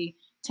probably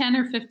 10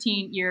 or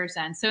 15 years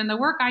in. So in the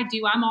work I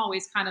do, I'm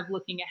always kind of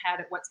looking ahead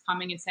at what's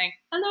coming and saying,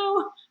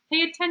 hello,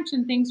 pay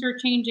attention, things are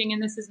changing,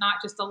 and this is not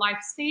just a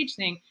life stage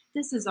thing.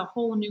 This is a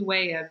whole new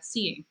way of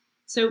seeing.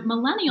 So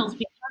millennials,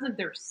 because of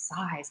their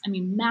size, I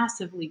mean,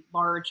 massively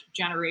large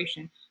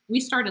generation, we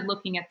started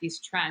looking at these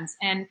trends,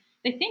 and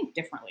they think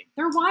differently.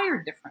 They're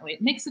wired differently.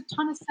 It makes a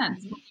ton of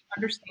sense when you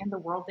understand the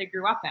world they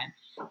grew up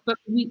in. But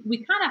we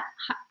kind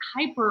of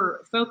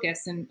hyper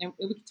focus, and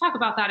we can talk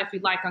about that if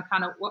you'd like, on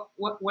kind of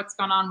what's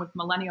gone on with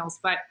millennials.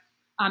 But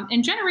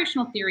in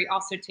generational theory,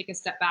 also take a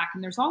step back,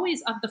 and there's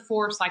always, of the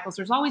 4 cycles,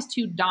 there's always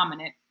 2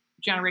 dominant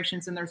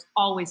generations, and there's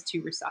always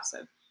 2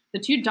 recessive. The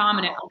 2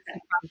 dominant,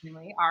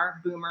 surprisingly, are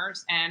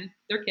boomers and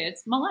their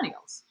kids,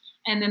 millennials.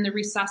 And then the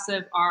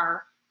recessive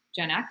are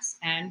Gen X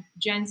and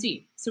Gen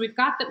Z. So we've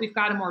got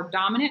a more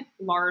dominant,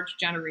 large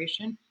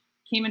generation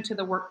came into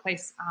the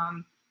workplace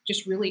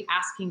just really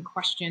asking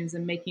questions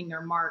and making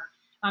their mark.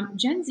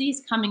 Gen Z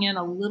is coming in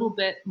a little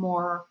bit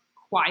more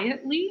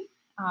quietly,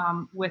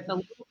 with a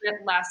little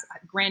bit less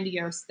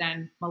grandiose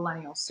than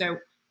millennials. So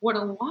what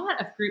a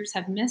lot of groups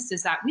have missed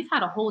is that we've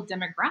had a whole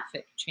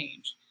demographic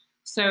change.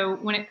 So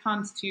when it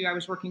comes to, I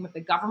was working with a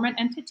government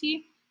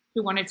entity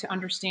who wanted to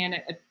understand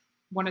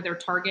one of their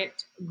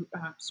target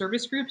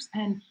service groups,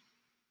 and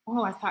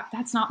I thought,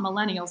 that's not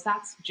millennials,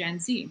 that's Gen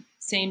Z.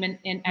 Same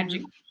in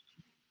education.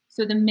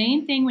 So the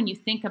main thing when you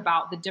think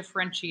about the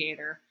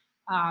differentiator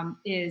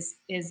is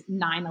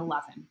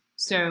 9/11.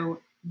 So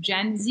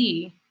Gen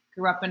Z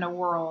grew up in a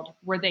world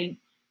where they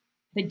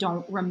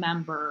don't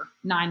remember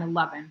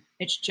 9/11.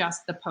 It's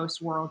just the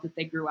post world that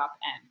they grew up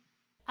in.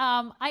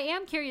 I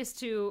am curious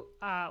too,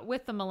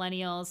 with the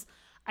millennials.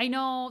 I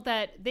know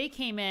that they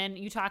came in,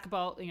 you talk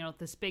about,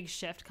 this big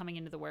shift coming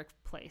into the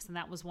workplace. And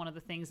that was one of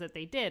the things that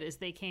they did, is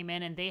they came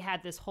in and they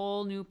had this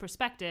whole new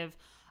perspective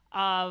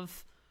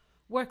of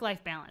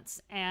work-life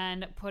balance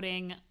and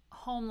putting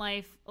home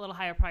life a little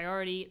higher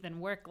priority than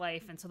work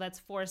life. And so that's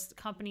forced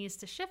companies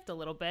to shift a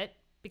little bit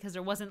because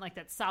there wasn't like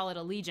that solid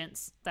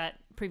allegiance that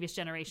previous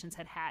generations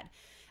had had.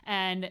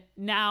 And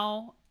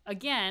now,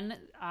 again,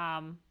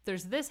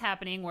 there's this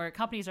happening where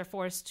companies are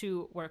forced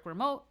to work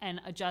remote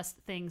and adjust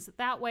things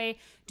that way.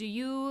 Do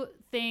you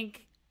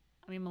think,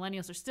 I mean,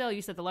 millennials are still,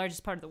 you said, the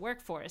largest part of the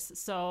workforce.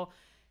 So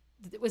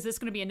was this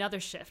going to be another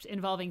shift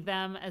involving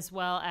them as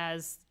well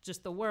as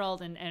just the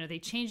world? And are they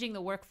changing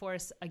the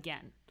workforce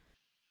again?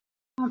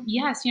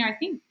 Yes, I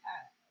think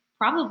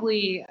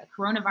probably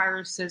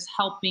coronavirus is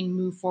helping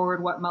move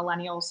forward what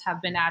millennials have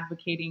been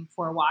advocating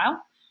for a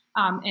while.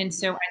 And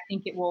so I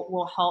think it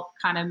will help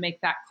kind of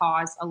make that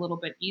cause a little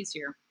bit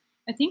easier.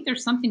 I think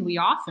there's something we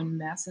often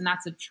miss, and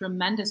that's a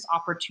tremendous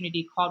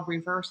opportunity called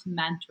reverse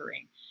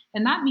mentoring.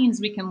 And that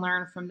means we can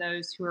learn from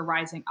those who are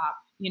rising up.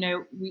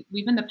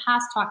 We've in the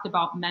past talked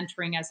about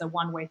mentoring as a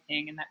one-way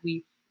thing and that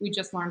we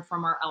just learn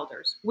from our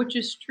elders, which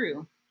is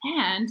true.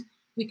 And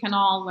we can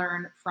all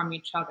learn from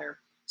each other.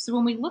 So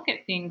when we look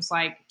at things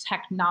like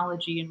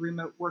technology and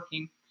remote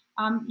working,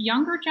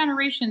 younger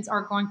generations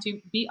are going to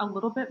be a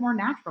little bit more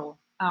natural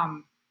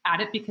at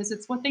it because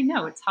it's what they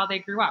know. It's how they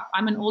grew up.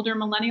 I'm an older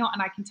millennial,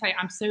 and I can tell you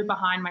I'm so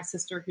behind my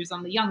sister who's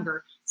on the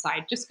younger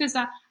side just because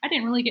I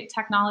didn't really get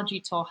technology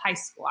till high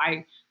school.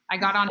 I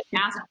got on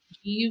and Ask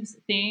Jeeves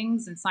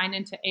things and signed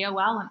into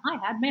AOL, and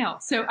I had mail.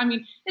 So, I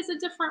mean, it's a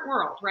different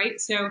world, right?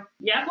 So,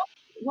 Yeah.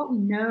 what we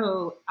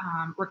know,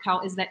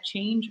 Raquel, is that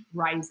change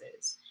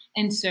rises.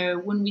 And so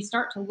when we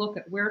start to look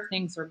at where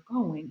things are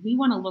going, we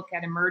want to look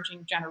at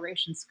emerging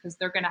generations because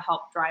they're going to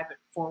help drive it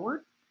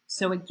forward.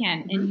 So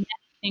again, in many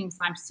things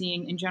I'm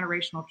seeing in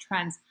generational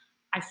trends,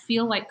 I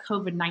feel like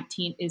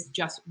COVID-19 is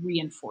just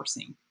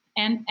reinforcing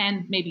and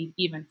maybe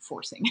even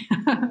forcing.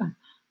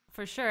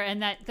 For sure.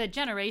 And that the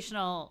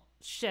generational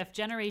shift,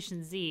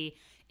 Generation Z,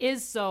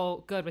 is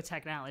so good with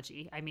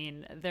technology. I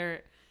mean,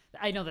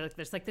 I know that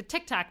there's like the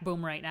TikTok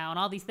boom right now and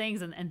all these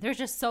things, and they're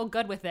just so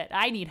good with it.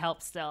 I need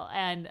help still.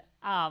 And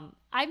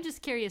I'm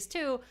just curious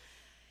too,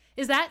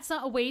 is that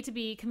a way to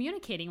be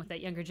communicating with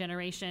that younger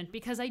generation?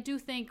 Because I do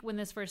think when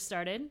this first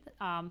started,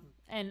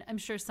 and I'm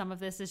sure some of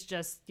this is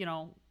just,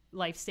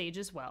 life stage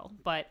as well,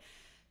 but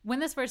when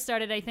this first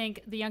started, I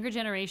think the younger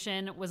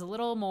generation was a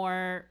little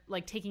more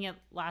like taking it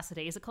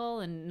lackadaisical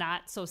and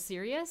not so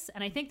serious.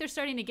 And I think they're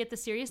starting to get the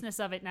seriousness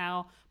of it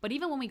now. But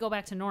even when we go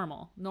back to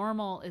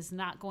normal is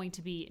not going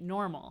to be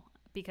normal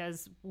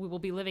because we will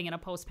be living in a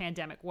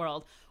post-pandemic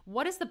world.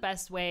 What is the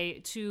best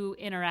way to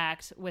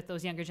interact with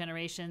those younger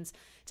generations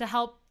to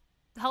help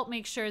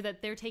make sure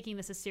that they're taking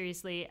this as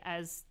seriously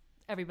as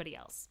everybody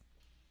else?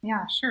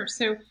 Yeah, sure.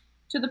 So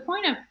to the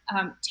point of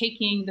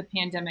taking the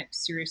pandemic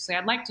seriously,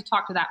 I'd like to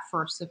talk to that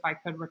first, if I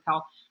could,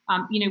 Raquel.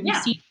 We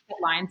see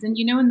headlines, and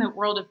in the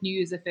world of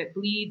news, if it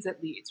bleeds,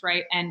 it leads,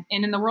 right? And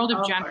in the world of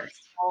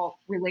generational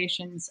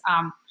relations,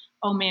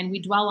 oh man, we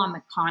dwell on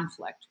the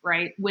conflict,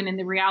 right? When in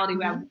the reality,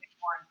 we have more in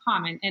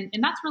common.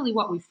 And that's really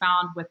what we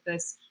found with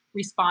this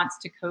response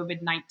to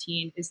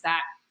COVID-19 is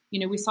that,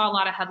 we saw a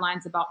lot of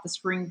headlines about the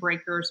spring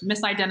breakers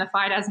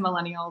misidentified as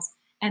millennials.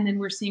 And then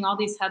we're seeing all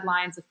these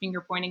headlines of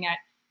finger pointing at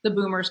the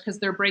boomers because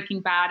they're Breaking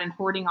Bad and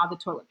hoarding all the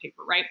toilet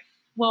paper, right?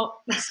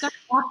 Well, study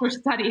after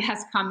study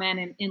has come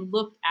in and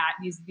looked at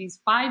these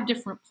 5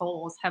 different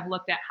polls have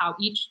looked at how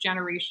each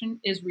generation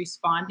is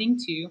responding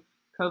to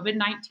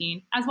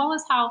COVID-19, as well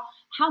as how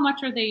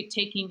much are they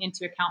taking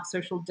into account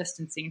social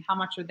distancing, how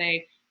much are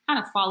they kind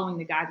of following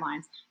the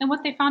guidelines. And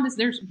what they found is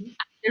there's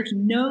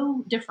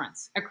no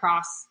difference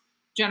across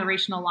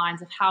generational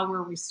lines of how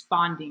we're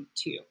responding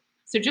to.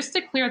 So just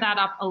to clear that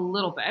up a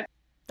little bit.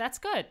 That's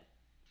good.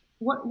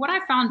 What I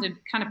found in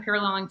kind of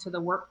paralleling to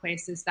the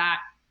workplace is that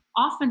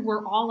often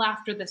we're all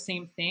after the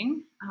same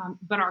thing,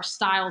 but our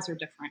styles are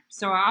different.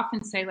 So I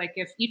often say, like,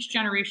 if each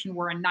generation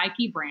were a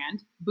Nike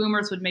brand,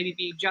 boomers would maybe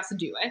be just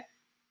do it.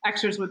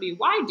 Xers would be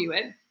why do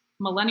it?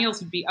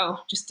 Millennials would be, oh,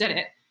 just did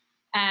it.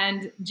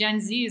 And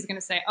Gen Z is going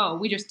to say, oh,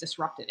 we just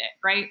disrupted it,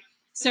 right?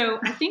 So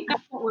I think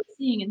that's what we're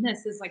seeing in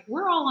this is like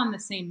we're all on the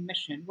same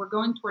mission. We're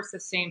going towards the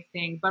same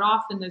thing, but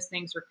often those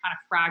things are kind of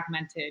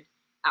fragmented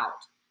out.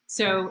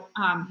 So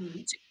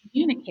to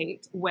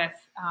communicate with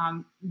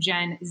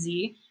Gen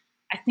Z,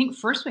 I think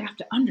first we have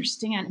to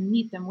understand and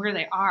meet them where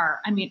they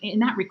are. I mean,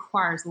 and that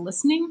requires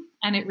listening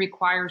and it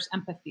requires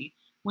empathy.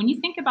 When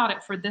you think about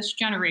it for this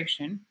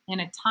generation in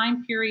a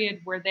time period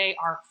where they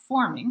are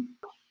forming,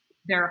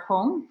 they're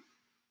home,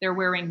 they're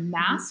wearing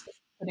masks,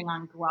 putting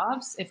on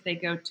gloves if they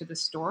go to the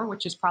store,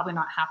 which is probably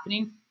not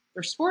happening.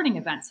 Their sporting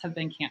events have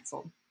been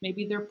canceled.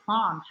 Maybe their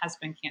prom has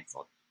been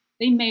canceled.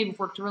 They may have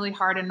worked really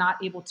hard and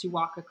not able to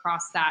walk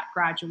across that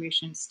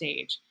graduation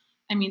stage.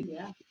 I mean,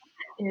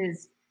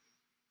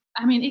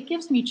 it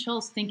gives me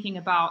chills thinking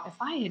about if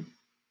I had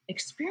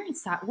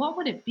experienced that, what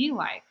would it be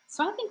like?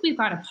 So I think we've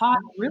got to pause,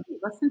 really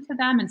listen to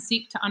them and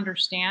seek to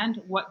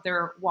understand what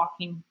they're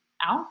walking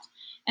out,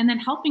 and then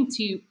helping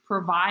to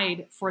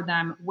provide for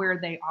them where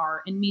they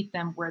are and meet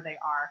them where they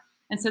are.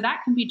 And so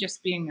that can be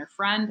just being their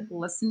friend,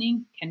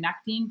 listening,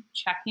 connecting,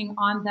 checking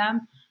on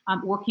them.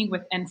 working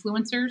with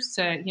influencers.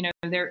 So,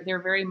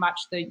 they're very much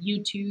the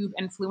YouTube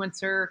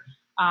influencer,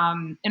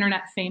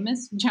 internet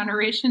famous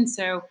generation.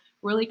 So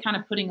really kind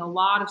of putting a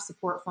lot of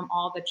support from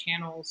all the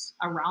channels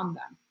around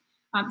them.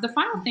 The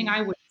final thing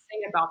I would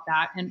say about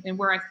that, and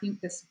where I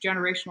think this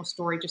generational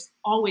story just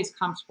always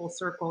comes full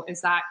circle,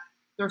 is that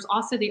there's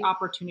also the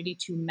opportunity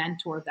to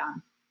mentor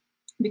them.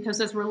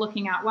 Because as we're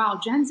looking at, wow,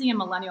 Gen Z and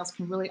millennials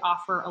can really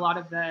offer a lot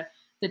of the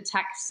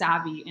tech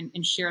savvy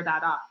and share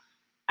that up.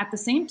 At the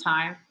same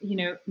time,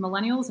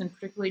 millennials and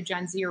particularly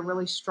Gen Z are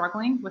really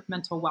struggling with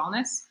mental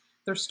wellness.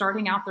 They're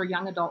starting out their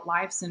young adult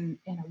lives in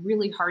a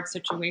really hard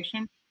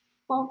situation.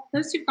 Well,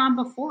 those who've gone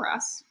before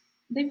us,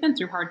 they've been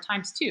through hard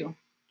times too.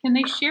 Can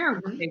they share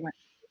what they went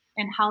through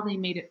and how they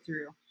made it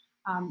through?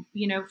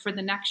 For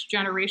the next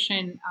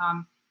generation,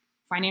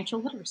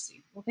 financial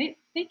literacy, well,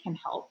 they can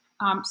help.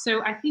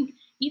 So I think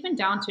even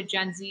down to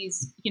Gen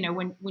Z's,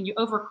 when you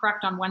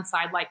overcorrect on one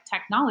side, like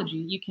technology,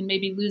 you can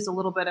maybe lose a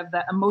little bit of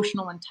the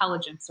emotional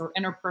intelligence or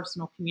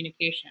interpersonal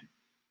communication.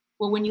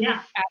 Well, when you look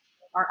at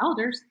our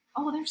elders,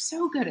 they're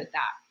so good at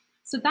that.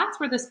 So that's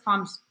where this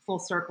comes full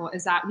circle,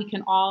 is that we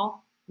can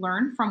all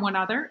learn from one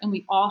another and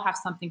we all have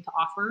something to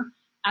offer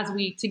as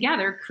we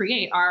together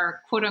create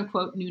our quote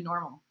unquote new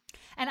normal.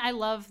 And I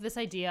love this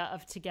idea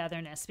of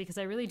togetherness, because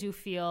I really do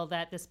feel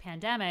that this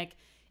pandemic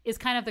is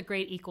kind of the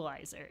great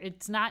equalizer.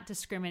 It's not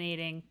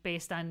discriminating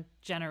based on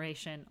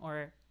generation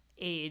or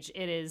age.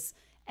 It is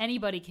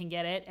anybody can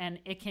get it, and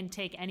it can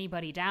take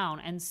anybody down.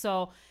 And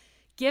so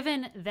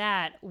given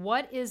that,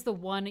 what is the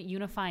one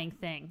unifying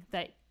thing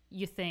that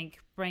you think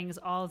brings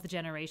all of the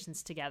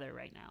generations together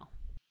right now?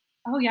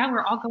 Oh yeah,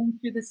 we're all going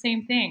through the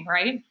same thing,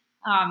 right?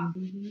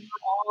 We're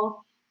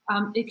all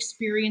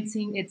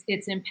experiencing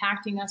it's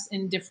impacting us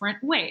in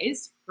different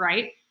ways,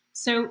 right?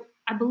 So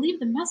I believe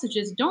the message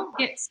is, don't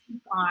get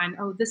stuck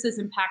on, this is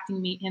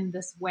impacting me in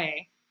this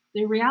way.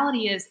 The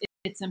reality is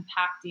it's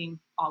impacting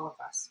all of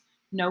us.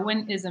 No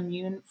one is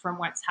immune from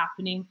what's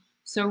happening.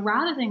 So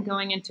rather than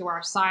going into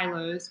our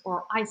silos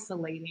or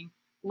isolating,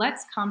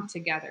 let's come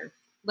together.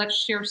 Let's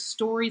share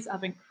stories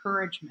of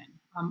encouragement,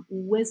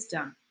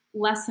 wisdom,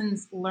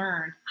 lessons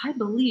learned. I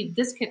believe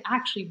this could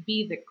actually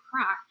be the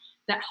crack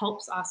that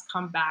helps us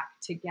come back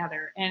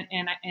together.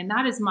 And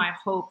that is my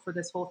hope for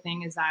this whole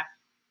thing, is that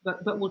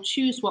but we'll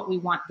choose what we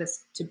want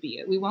this to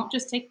be. We won't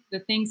just take the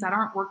things that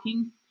aren't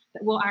working,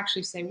 that we'll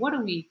actually say, what do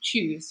we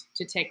choose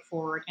to take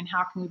forward, and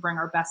how can we bring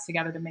our best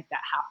together to make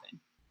that happen?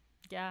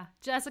 Yeah.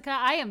 Jessica,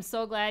 I am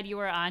so glad you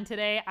were on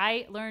today.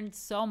 I learned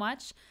so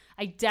much.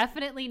 I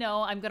definitely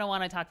know I'm going to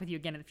want to talk with you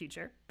again in the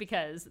future,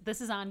 because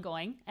this is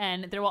ongoing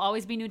and there will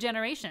always be new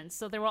generations.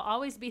 So there will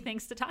always be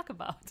things to talk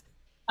about.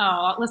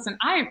 Oh, listen,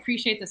 I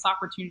appreciate this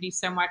opportunity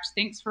so much.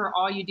 Thanks for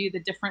all you do,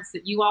 the difference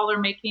that you all are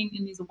making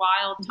in these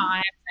wild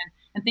times.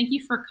 And thank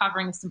you for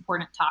covering this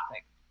important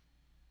topic.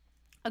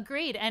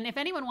 Agreed. And if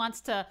anyone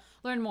wants to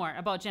learn more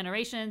about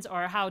generations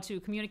or how to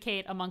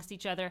communicate amongst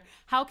each other,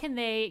 how can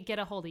they get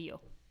a hold of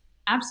you?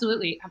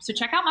 Absolutely. So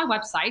check out my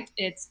website.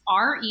 It's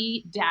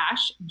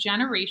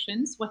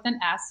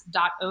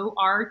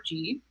re-generations.org.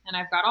 And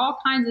I've got all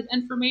kinds of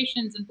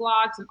informations and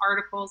blogs and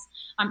articles.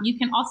 You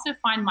can also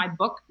find my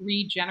book,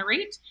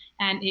 Regenerate,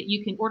 and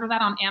you can order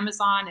that on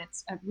Amazon.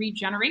 It's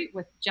Regenerate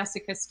with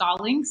Jessica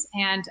Stallings.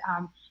 And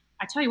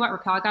I tell you what,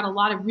 Raquel, I got a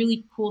lot of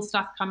really cool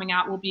stuff coming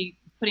out. We'll be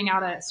putting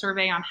out a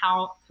survey on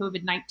how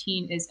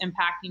COVID-19 is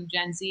impacting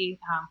Gen Z.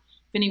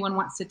 If anyone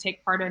wants to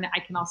take part in it, I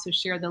can also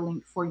share the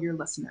link for your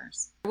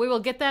listeners. We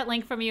will get that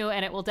link from you,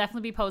 and it will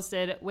definitely be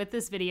posted with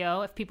this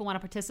video. If people want to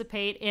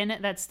participate in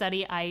that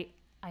study, I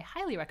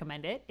highly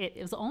recommend it. It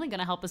is only going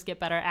to help us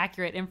get better,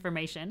 accurate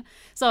information.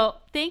 So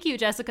thank you,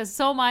 Jessica,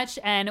 so much,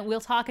 and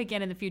we'll talk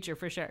again in the future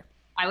for sure.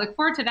 I look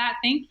forward to that.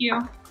 Thank you.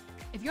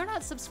 If you're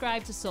not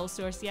subscribed to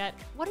SoulSource yet,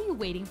 what are you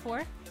waiting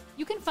for?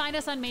 You can find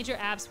us on major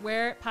apps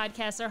where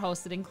podcasts are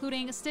hosted,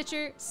 including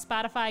Stitcher,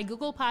 Spotify,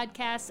 Google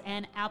Podcasts,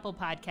 and Apple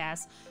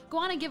Podcasts. Go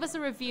on and give us a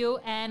review,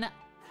 and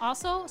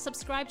also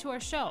subscribe to our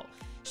show.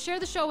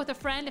 Share the show with a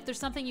friend if there's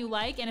something you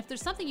like, and if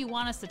there's something you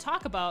want us to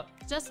talk about,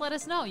 just let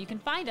us know. You can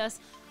find us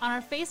on our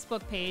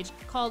Facebook page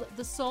called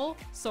the Soul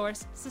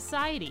Source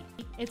Society.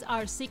 It's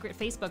our secret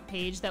Facebook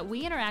page that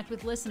we interact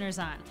with listeners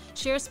on,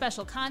 share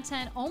special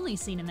content only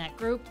seen in that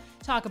group,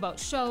 talk about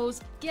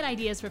shows, get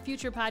ideas for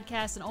future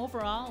podcasts, and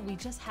overall, we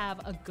just have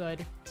a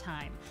good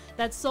time.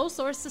 That's Soul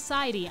Source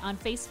Society on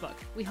Facebook.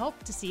 We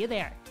hope to see you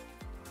there.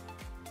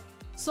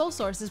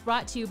 SoulSource is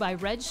brought to you by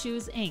Red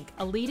Shoes, Inc.,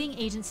 a leading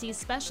agency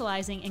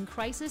specializing in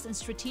crisis and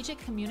strategic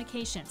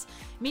communications,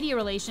 media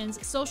relations,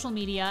 social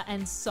media,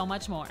 and so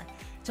much more.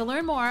 To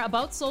learn more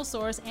about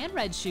SoulSource and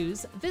Red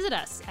Shoes, visit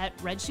us at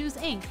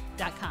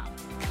redshoesinc.com.